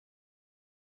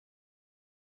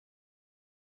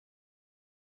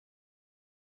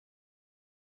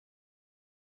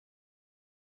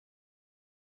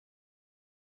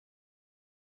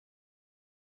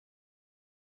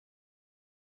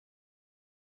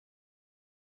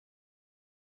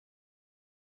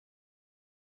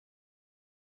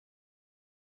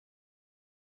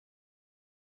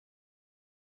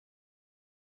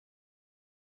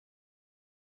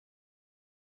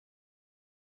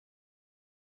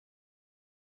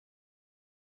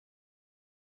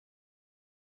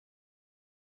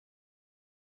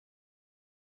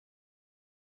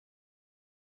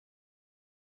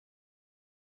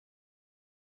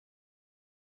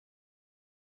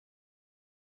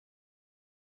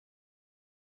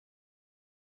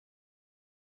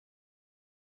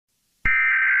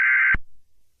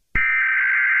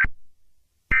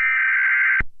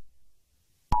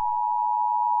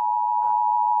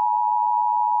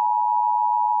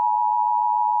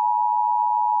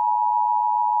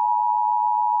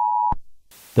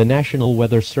The National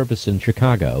Weather Service in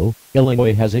Chicago,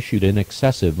 Illinois has issued an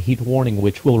excessive heat warning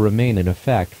which will remain in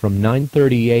effect from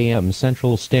 9:30 a.m.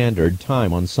 Central Standard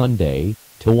Time on Sunday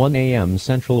to 1 a.m.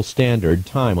 Central Standard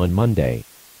Time on Monday.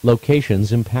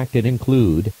 Locations impacted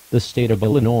include the state of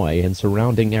Illinois and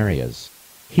surrounding areas.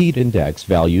 Heat index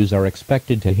values are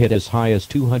expected to hit as high as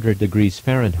 200 degrees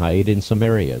Fahrenheit in some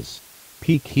areas.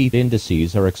 Peak heat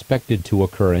indices are expected to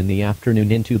occur in the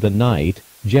afternoon into the night,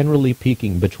 generally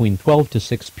peaking between 12 to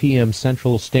 6 p.m.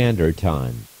 Central Standard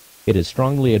Time. It is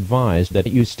strongly advised that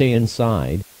you stay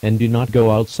inside and do not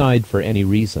go outside for any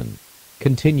reason.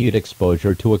 Continued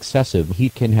exposure to excessive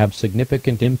heat can have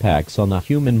significant impacts on the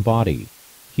human body.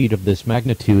 Heat of this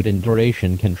magnitude and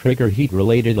duration can trigger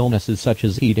heat-related illnesses such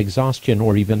as heat exhaustion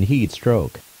or even heat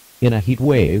stroke. In a heat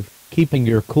wave, keeping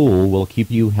your cool will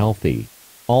keep you healthy.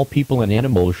 All people and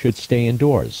animals should stay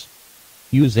indoors.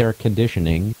 Use air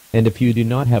conditioning, and if you do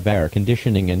not have air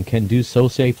conditioning and can do so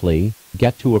safely,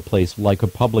 get to a place like a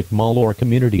public mall or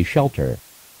community shelter.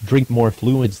 Drink more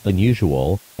fluids than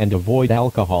usual, and avoid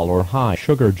alcohol or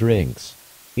high-sugar drinks.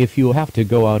 If you have to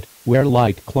go out, wear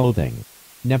light clothing.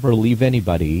 Never leave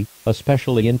anybody,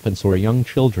 especially infants or young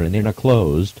children, in a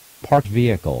closed, parked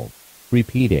vehicle.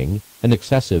 Repeating, an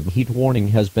excessive heat warning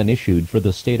has been issued for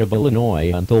the state of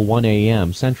Illinois until 1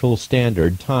 a.m. Central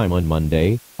Standard Time on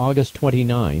Monday, August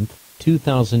 29,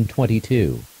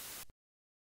 2022.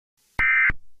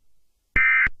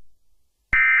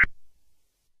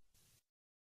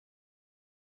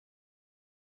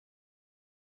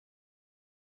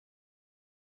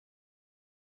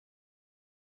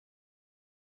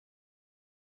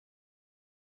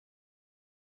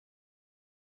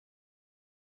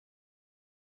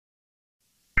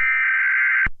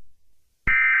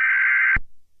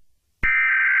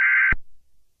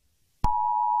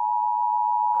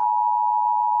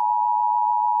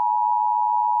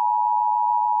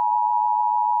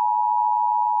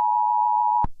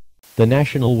 The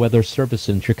National Weather Service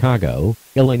in Chicago,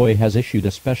 Illinois has issued a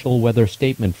special weather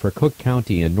statement for Cook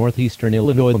County in northeastern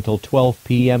Illinois until 12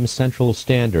 p.m. Central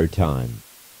Standard Time.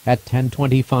 At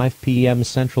 10:25 p.m.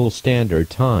 Central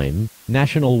Standard Time,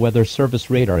 National Weather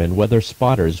Service radar and weather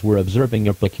spotters were observing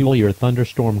a peculiar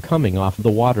thunderstorm coming off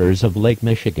the waters of Lake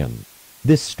Michigan.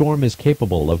 This storm is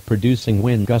capable of producing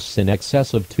wind gusts in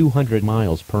excess of 200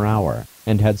 miles per hour,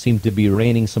 and had seemed to be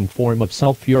raining some form of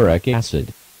sulfuric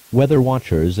acid. Weather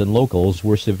watchers and locals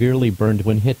were severely burned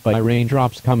when hit by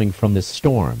raindrops coming from this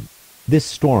storm. This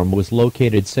storm was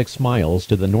located 6 miles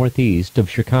to the northeast of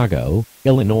Chicago,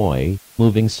 Illinois,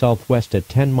 moving southwest at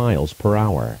 10 miles per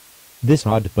hour. This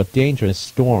odd but dangerous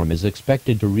storm is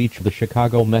expected to reach the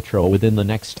Chicago metro within the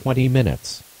next 20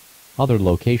 minutes. Other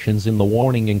locations in the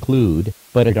warning include,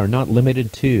 but are not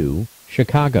limited to,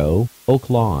 Chicago, Oak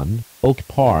Lawn, Oak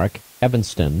Park,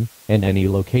 Evanston, and any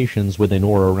locations within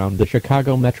or around the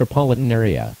Chicago metropolitan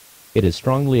area. It is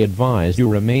strongly advised you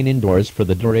remain indoors for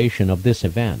the duration of this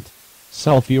event.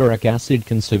 Sulfuric acid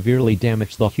can severely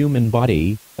damage the human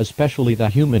body, especially the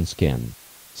human skin.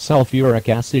 Sulfuric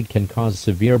acid can cause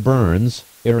severe burns,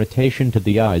 irritation to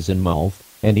the eyes and mouth,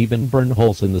 and even burn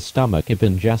holes in the stomach if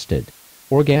ingested.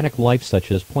 Organic life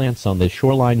such as plants on the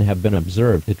shoreline have been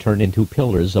observed to turn into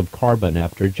pillars of carbon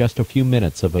after just a few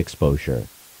minutes of exposure.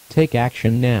 Take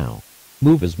action now.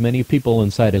 Move as many people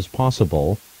inside as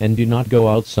possible, and do not go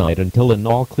outside until an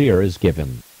all clear is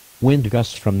given. Wind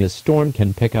gusts from this storm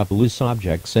can pick up loose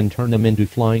objects and turn them into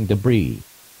flying debris.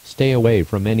 Stay away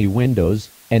from any windows,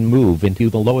 and move into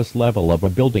the lowest level of a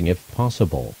building if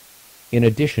possible. In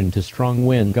addition to strong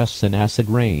wind gusts and acid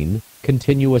rain,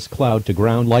 continuous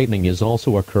cloud-to-ground lightning is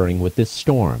also occurring with this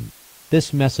storm.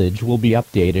 This message will be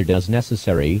updated as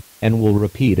necessary, and will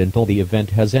repeat until the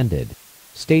event has ended.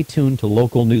 Stay tuned to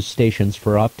local news stations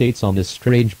for updates on this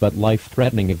strange but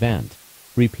life-threatening event.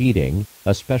 Repeating,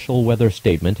 a special weather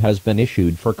statement has been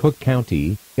issued for Cook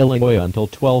County, Illinois until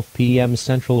 12 p.m.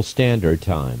 Central Standard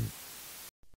Time.